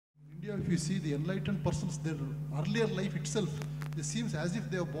India, if you see the enlightened persons, their earlier life itself, it seems as if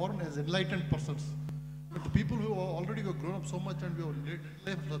they were born as enlightened persons. But the people who already were grown up so much and we have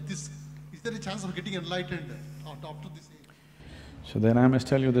lived this, is there a chance of getting enlightened after this age? So then I must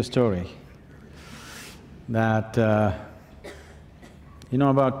tell you the story that,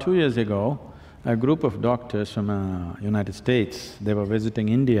 about 2 years ago, a group of doctors from United States, they were visiting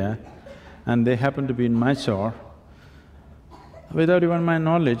India and they happened to be in Mysore. Without even my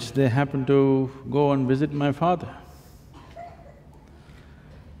knowledge, they happened to go and visit my father.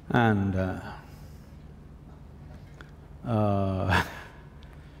 And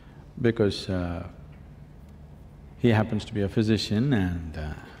because he happens to be a physician and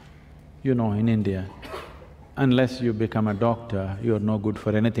in India, unless you become a doctor, you're no good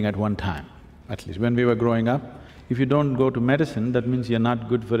for anything at one time. At least when we were growing up, if you don't go to medicine, that means you're not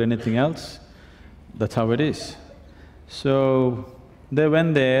good for anything else. That's how it is. So, they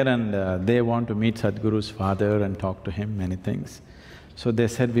went there and they want to meet Sadhguru's father and talk to him many things. So they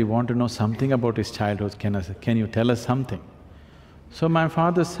said, we want to know something about his childhood, can you tell us something? So my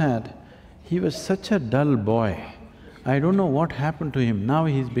father said, he was such a dull boy, I don't know what happened to him, now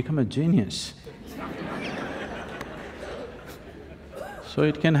he's become a genius. So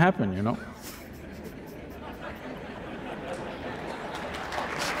it can happen,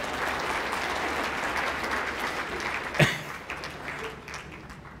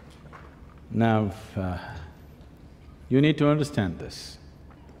 Now, you need to understand this.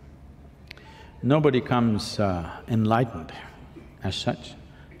 Nobody comes enlightened as such.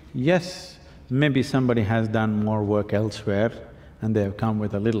 Yes, maybe somebody has done more work elsewhere and they have come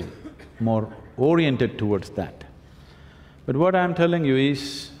with a little more oriented towards that. But what I'm telling you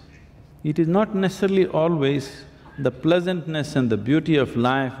is, it is not necessarily always the pleasantness and the beauty of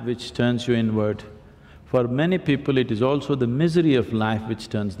life which turns you inward. For many people, it is also the misery of life which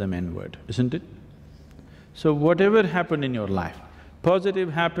turns them inward, isn't it? So whatever happened in your life,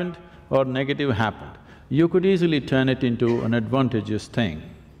 positive happened or negative happened, you could easily turn it into an advantageous thing.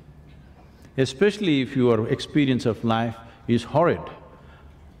 Especially if your experience of life is horrid,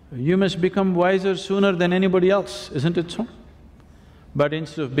 you must become wiser sooner than anybody else, isn't it so? But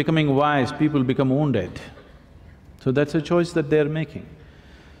instead of becoming wise, people become wounded. So that's a choice that they're making.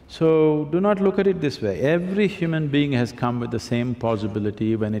 So, do not look at it this way. Every human being has come with the same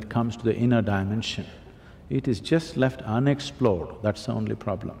possibility when it comes to the inner dimension. It is just left unexplored, that's the only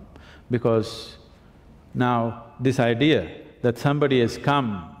problem. Because now, this idea that somebody has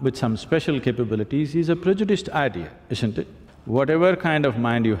come with some special capabilities is a prejudiced idea, isn't it? Whatever kind of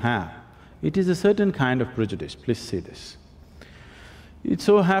mind you have, it is a certain kind of prejudice, please see this. It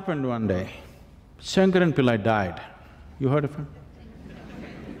so happened one day, Shankaran Pillai died. You heard of him?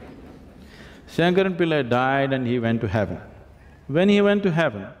 Shankaran Pillai died and he went to heaven. When he went to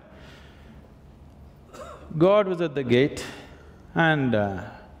heaven, God was at the gate and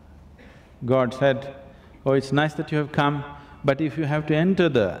God said, oh, it's nice that you have come, but if you have to enter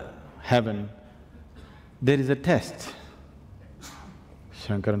the heaven, there is a test.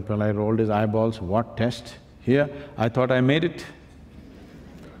 Shankaran Pillai rolled his eyeballs, what test? Here, I thought I made it.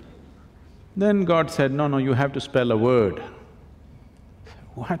 Then God said, no, you have to spell a word.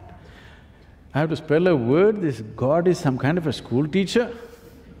 What? I have to spell a word? This God is some kind of a school teacher?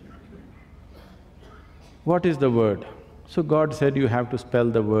 What is the word? So God said, you have to spell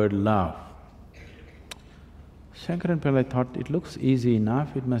the word love. Shankaran Pillai thought, it looks easy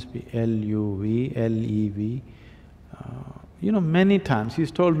enough, it must be L-U-V, L-E-V. Many times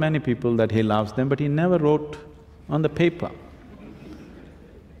he's told many people that he loves them, but he never wrote on the paper.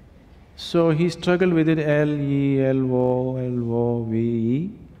 So he struggled with it, L-E-L-O,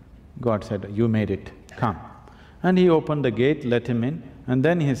 L-O-V-E. God said, you made it, come. And he opened the gate, let him in, and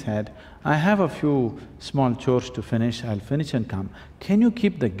then he said, I have a few small chores to finish, I'll finish and come. Can you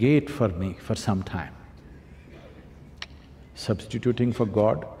keep the gate for me for some time? Substituting for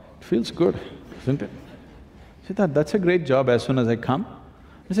God, it feels good, isn't it? He thought, that's a great job as soon as I come.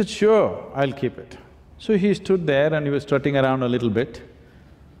 I said, sure, I'll keep it. So he stood there and he was strutting around a little bit.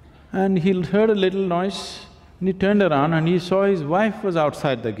 And he heard a little noise and he turned around and he saw his wife was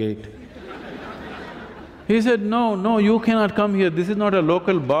outside the gate. He said, no, you cannot come here, this is not a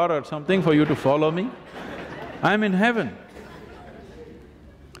local bar or something for you to follow me. I'm in heaven.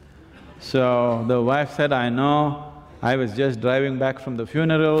 So the wife said, I know, I was just driving back from the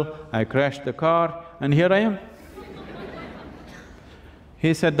funeral, I crashed the car and here I am.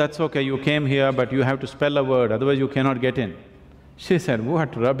 He said, that's okay, you came here but you have to spell a word, otherwise you cannot get in. She said,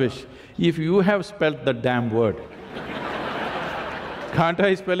 what rubbish, if you have spelled the damn word, can't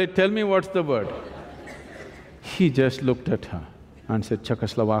I spell it? Tell me what's the word. He just looked at her and said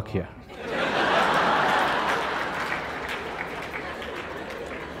Czechoslovakia.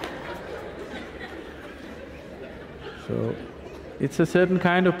 So, it's a certain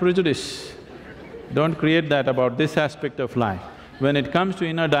kind of prejudice. Don't create that about this aspect of life. When it comes to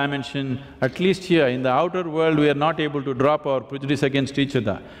inner dimension, at least here in the outer world, we are not able to drop our prejudice against each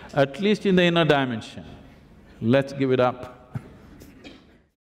other. At least in the inner dimension, let's give it up.